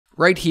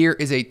Right here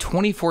is a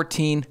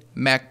 2014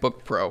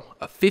 MacBook Pro,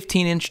 a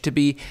 15-inch to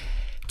be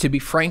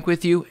frank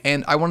with you,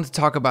 and I wanted to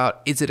talk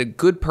about, is it a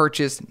good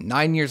purchase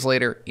 9 years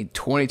later in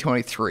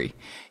 2023?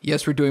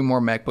 Yes, we're doing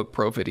more MacBook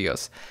Pro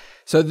videos.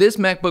 So this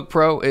MacBook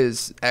Pro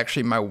is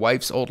actually my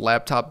wife's old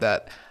laptop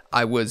that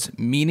I was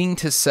meaning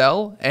to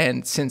sell,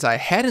 and since I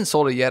hadn't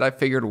sold it yet, I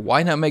figured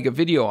why not make a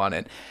video on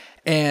it?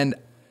 And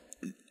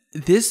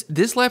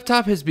this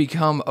laptop has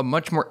become a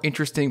much more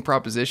interesting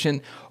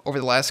proposition over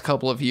the last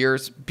couple of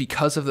years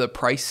because of the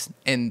price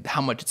and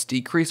how much it's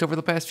decreased over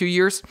the past few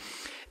years.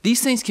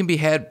 These things can be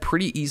had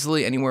pretty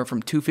easily, anywhere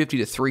from $250 to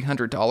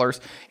 $300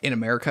 in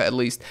America at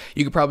least.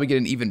 You could probably get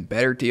an even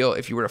better deal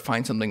if you were to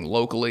find something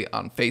locally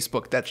on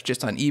Facebook. That's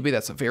just on eBay.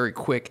 That's a very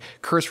quick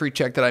cursory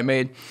check that I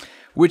made,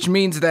 which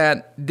means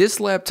that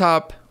this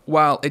laptop,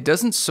 while it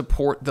doesn't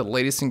support the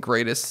latest and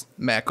greatest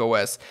Mac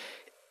OS,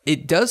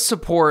 it does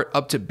support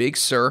up to Big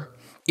Sur.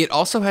 It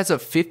also has a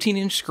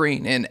 15-inch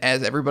screen, and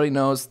as everybody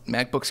knows,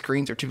 MacBook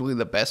screens are typically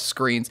the best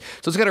screens.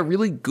 So it's got a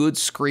really good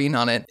screen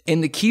on it,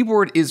 and the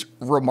keyboard is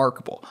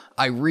remarkable.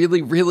 I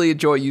really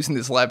enjoy using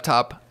this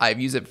laptop. I've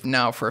used it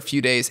now for a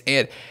few days,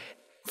 and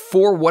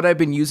for what I've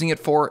been using it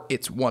for,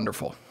 it's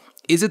wonderful.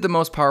 Is it the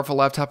most powerful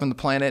laptop on the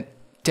planet?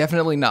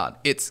 Definitely not.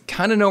 It's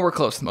kind of nowhere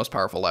close to the most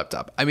powerful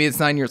laptop. I mean, it's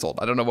 9 years old.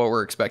 I don't know what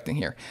we're expecting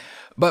here.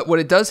 But what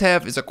it does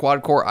have is a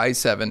quad-core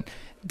i7.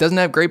 It doesn't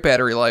have great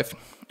battery life,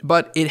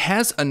 but it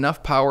has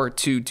enough power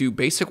to do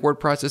basic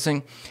word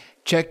processing,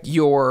 check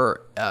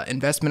your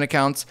investment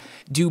accounts,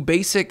 do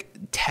basic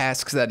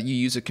tasks that you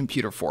use a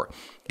computer for.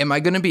 Am I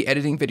going to be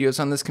editing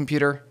videos on this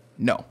computer?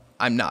 No,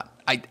 I'm not.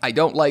 I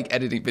don't like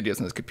editing videos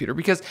on this computer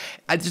because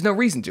there's no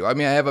reason to. I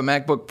mean, I have a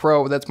MacBook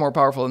Pro that's more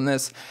powerful than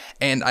this,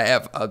 and I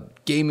have a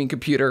gaming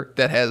computer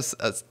that has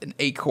an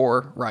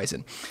 8-core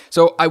Ryzen.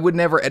 So I would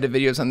never edit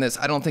videos on this.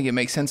 I don't think it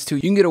makes sense to.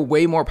 You can get a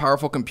way more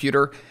powerful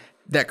computer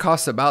that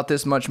costs about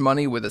this much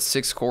money with a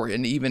 6-core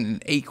and even an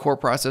 8-core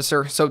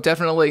processor. So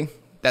definitely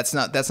that's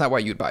not why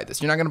you'd buy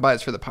this. You're not going to buy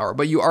this for the power,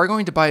 but you are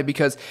going to buy it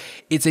because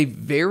it's a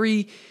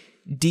very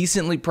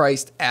decently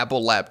priced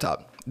Apple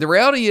laptop. The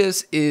reality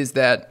is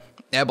that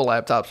Apple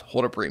laptops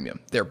hold a premium.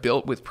 They're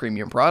built with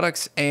premium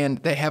products, and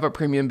they have a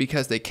premium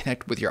because they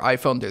connect with your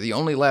iPhone. They're the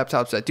only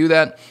laptops that do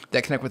that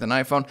connect with an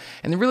iPhone.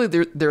 And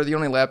they're the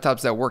only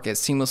laptops that work as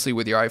seamlessly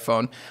with your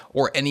iPhone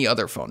or any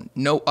other phone.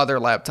 No other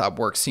laptop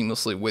works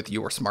seamlessly with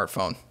your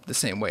smartphone the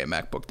same way a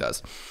MacBook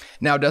does.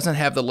 Now, it doesn't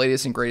have the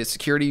latest and greatest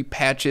security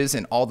patches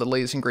and all the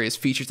latest and greatest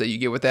features that you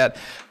get with that.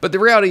 But the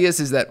reality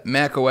is that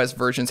Mac OS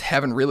versions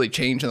haven't really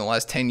changed in the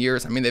last 10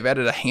 years. I mean, they've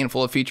added a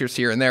handful of features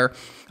here and there.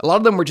 A lot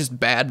of them were just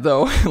bad,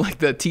 though, like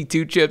the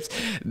T2 chips.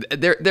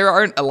 There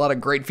aren't a lot of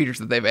great features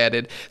that they've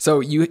added. So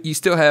you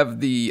still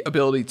have the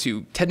ability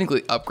to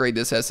technically upgrade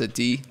this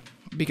SSD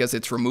because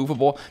it's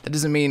removable. That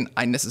doesn't mean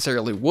I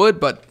necessarily would,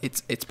 but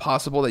it's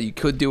possible that you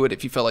could do it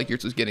if you felt like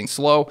yours was getting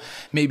slow.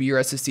 Maybe your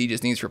SSD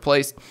just needs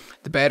replaced.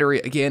 The battery,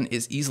 again,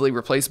 is easily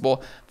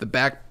replaceable. The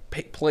back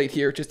plate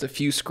here, just a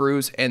few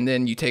screws, and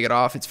then you take it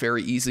off. It's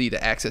very easy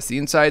to access the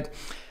inside.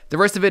 The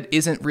rest of it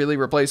isn't really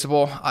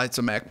replaceable. It's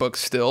a MacBook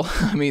still.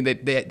 I mean,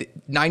 they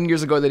 9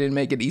 years ago, they didn't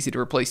make it easy to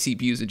replace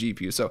CPUs and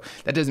GPUs, so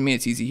that doesn't mean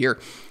it's easy here.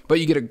 But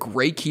you get a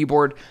great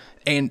keyboard,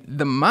 and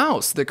the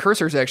mouse, the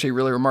cursor is actually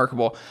really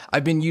remarkable.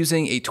 I've been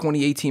using a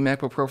 2018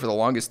 MacBook Pro for the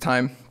longest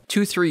time,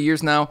 2-3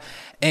 years now,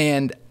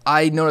 and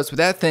I noticed with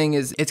that thing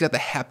is it's got the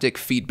haptic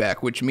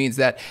feedback, which means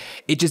that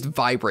it just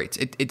vibrates.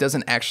 It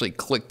doesn't actually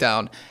click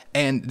down.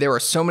 And there are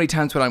so many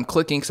times when I'm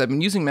clicking, because I've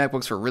been using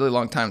MacBooks for a really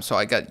long time, so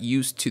I got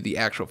used to the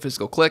actual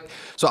physical click.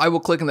 So I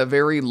will click in the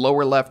very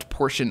lower left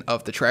portion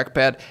of the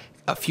trackpad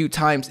a few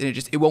times, and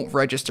it won't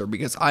register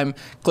because I'm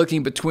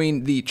clicking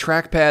between the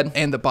trackpad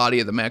and the body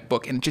of the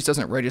MacBook, and it just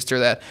doesn't register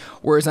that.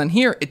 Whereas on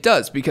here, it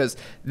does, because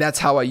that's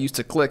how I used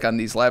to click on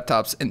these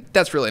laptops, and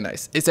that's really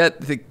nice. Is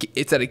that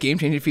a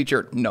game-changing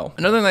feature? No.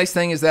 Another nice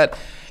thing is that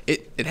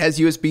it has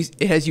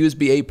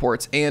USB-A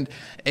ports and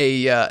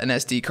an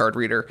SD card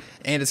reader,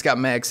 and it's got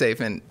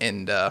MagSafe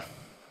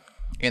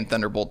and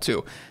Thunderbolt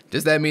 2.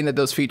 Does that mean that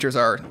those features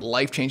are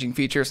life-changing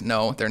features?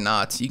 No, they're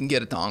not. You can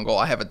get a dongle.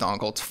 I have a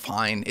dongle. It's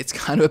fine. It's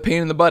kind of a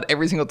pain in the butt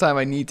every single time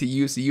I need to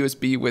use the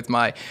USB with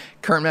my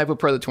current MacBook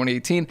Pro, the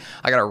 2018.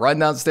 I got to run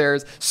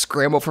downstairs,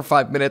 scramble for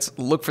 5 minutes,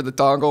 look for the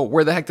dongle.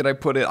 Where the heck did I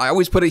put it? I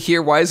always put it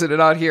here. Why is it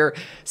not here?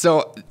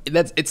 So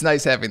it's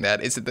nice having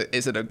that. Is it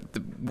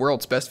the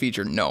world's best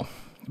feature? No.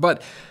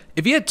 But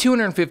if you had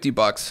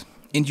 $250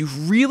 and you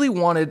really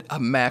wanted a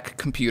Mac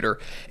computer,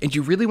 and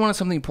you really wanted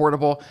something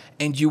portable,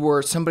 and you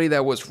were somebody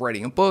that was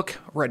writing a book,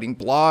 writing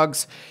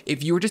blogs,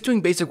 if you were just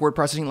doing basic word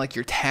processing like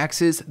your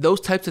taxes,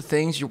 those types of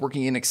things, you're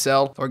working in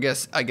Excel, or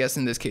I guess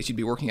in this case you'd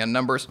be working on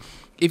numbers.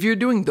 If you're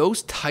doing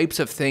those types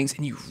of things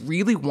and you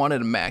really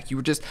wanted a Mac, you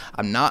were just,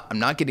 I'm not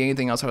getting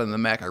anything else out of the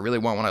Mac. I really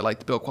want one. I like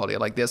the build quality. I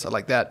like this. I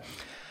like that.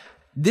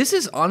 This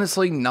is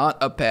honestly not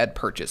a bad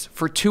purchase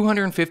for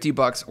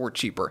 $250 or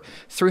cheaper.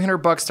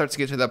 $300 starts to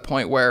get to that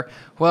point where,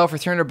 well, for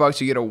 $300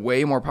 you get a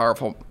way more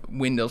powerful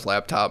Windows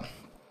laptop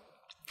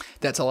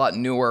that's a lot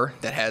newer,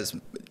 that has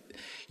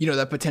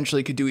that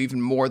potentially could do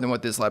even more than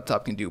what this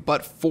laptop can do.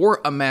 But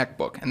for a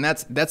MacBook, and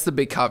that's the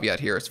big caveat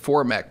here, is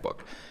for a MacBook,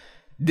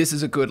 this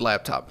is a good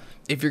laptop.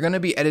 If you're going to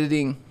be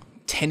editing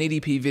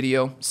 1080p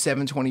video,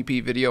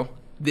 720p video,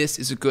 this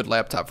is a good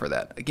laptop for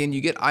that. Again, you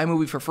get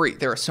iMovie for free.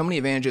 There are so many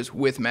advantages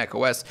with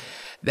macOS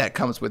that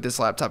comes with this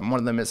laptop, and one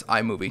of them is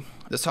iMovie.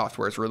 The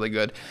software is really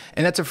good,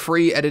 and that's a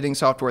free editing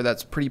software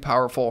that's pretty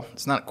powerful.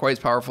 It's not quite as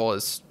powerful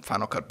as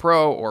Final Cut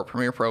Pro or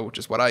Premiere Pro, which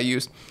is what I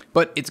used,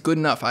 but it's good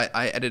enough. I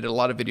edited a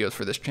lot of videos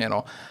for this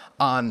channel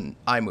on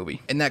iMovie,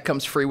 and that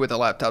comes free with a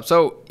laptop.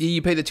 So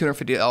you pay the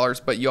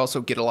 $250, but you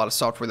also get a lot of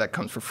software that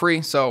comes for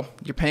free. So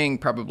you're paying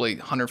probably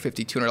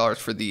 $150, $200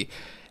 for the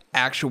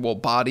actual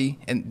body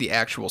and the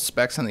actual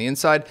specs on the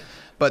inside,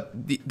 but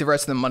the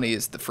rest of the money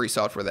is the free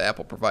software that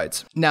Apple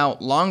provides. Now,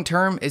 long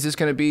term, is this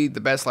going to be the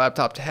best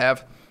laptop to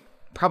have?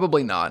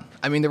 Probably not.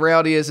 I mean, the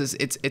reality is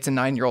it's a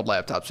 9-year-old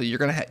laptop, so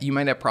you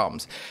might have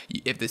problems.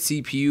 If the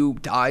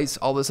CPU dies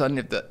all of a sudden,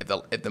 if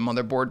the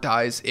motherboard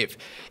dies, if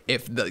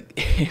the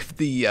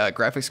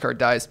graphics card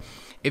dies,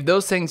 if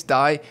those things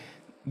die,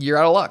 you're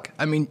out of luck.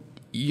 I mean,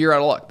 you're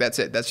out of luck. That's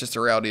it. That's just the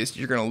reality. Is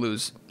you're going to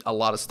lose a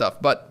lot of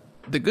stuff. But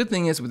the good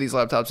thing is with these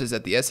laptops is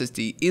that the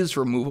SSD is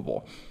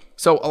removable.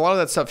 So a lot of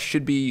that stuff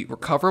should be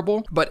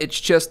recoverable, but it's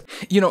just,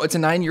 it's a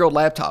 9-year-old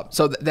laptop.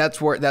 So that's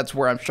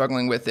where I'm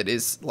struggling with it,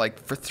 is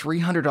like for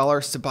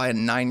 $300 to buy a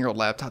 9-year-old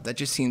laptop, that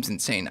just seems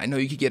insane. I know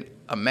you could get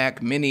a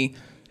Mac Mini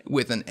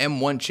with an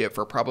M1 chip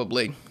for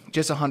probably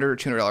just $100 or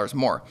 $200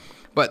 more.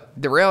 But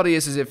the reality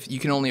is if you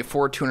can only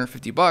afford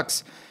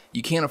 $250,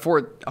 you can't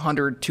afford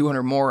 $100,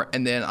 $200 more,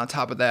 and then on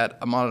top of that,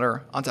 a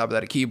monitor, on top of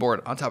that, a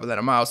keyboard, on top of that,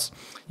 a mouse.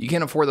 You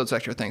can't afford those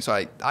extra things, so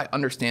I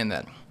understand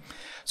that.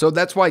 So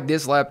that's why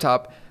this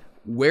laptop,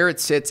 where it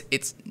sits,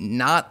 it's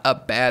not a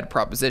bad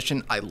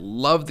proposition. I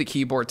love the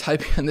keyboard.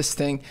 Typing on this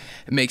thing,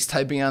 it makes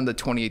typing on the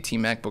 2018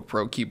 MacBook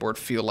Pro keyboard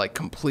feel like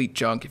complete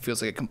junk. It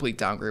feels like a complete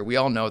downgrade. We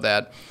all know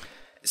that.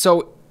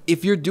 So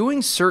if you're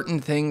doing certain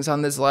things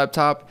on this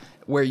laptop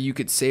where you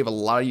could save a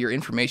lot of your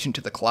information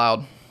to the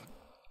cloud,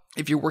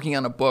 if you're working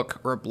on a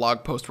book or a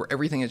blog post where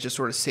everything is just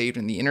sort of saved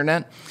in the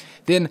internet,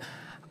 then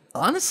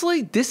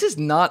honestly, this is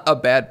not a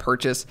bad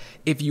purchase.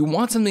 If you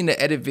want something to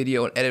edit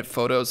video and edit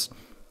photos,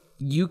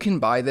 you can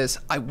buy this.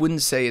 I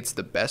wouldn't say it's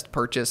the best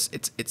purchase.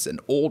 It's an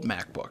old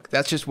MacBook.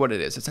 That's just what it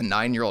is. It's a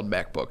 9-year-old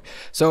MacBook.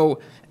 So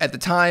at the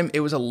time, it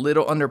was a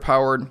little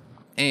underpowered,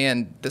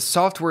 and the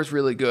software is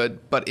really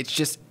good, but it's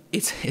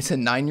a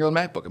 9-year-old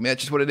MacBook. I mean,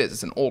 that's just what it is.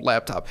 It's an old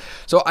laptop.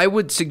 So I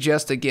would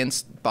suggest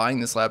against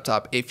buying this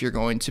laptop if you're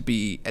going to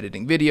be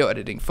editing video,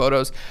 editing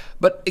photos.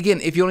 But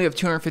again, if you only have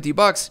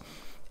 $250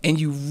 and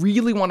you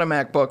really want a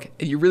MacBook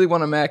and you really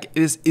want a Mac,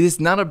 it is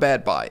not a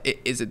bad buy.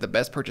 Is it the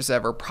best purchase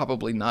ever?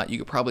 Probably not. You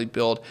could probably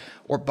build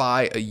or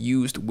buy a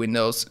used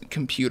Windows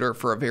computer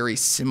for a very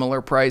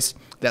similar price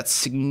that's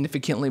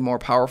significantly more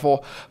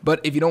powerful. But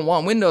if you don't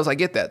want Windows, I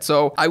get that.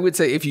 So I would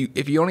say if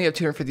you only have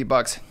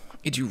 $250,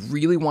 if you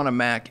really want a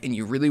Mac and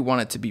you really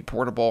want it to be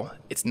portable,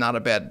 it's not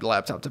a bad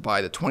laptop to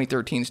buy. The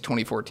 2013s,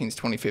 2014s,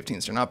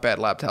 2015s are not bad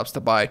laptops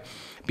to buy.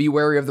 Be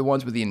wary of the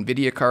ones with the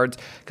NVIDIA cards,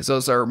 because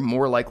those are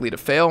more likely to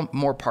fail.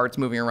 More parts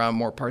moving around,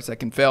 more parts that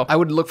can fail. I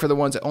would look for the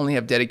ones that only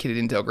have dedicated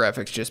Intel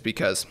graphics, just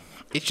because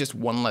it's just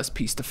one less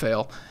piece to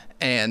fail.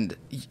 And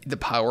the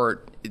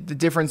power, the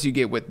difference you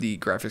get with the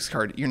graphics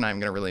card, you're not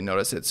even going to really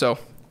notice it. So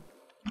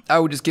I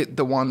would just get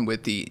the one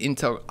with the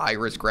Intel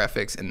Iris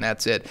graphics, and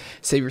that's it.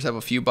 Save yourself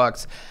a few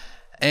bucks.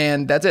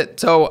 And that's it.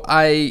 So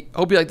I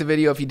hope you liked the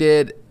video. If you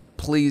did,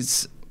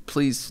 please,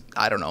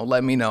 I don't know,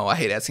 let me know. I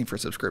hate asking for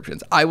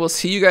subscriptions. I will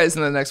see you guys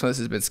in the next one. This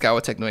has been Scott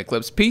with Techno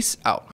Eclipse. Peace out.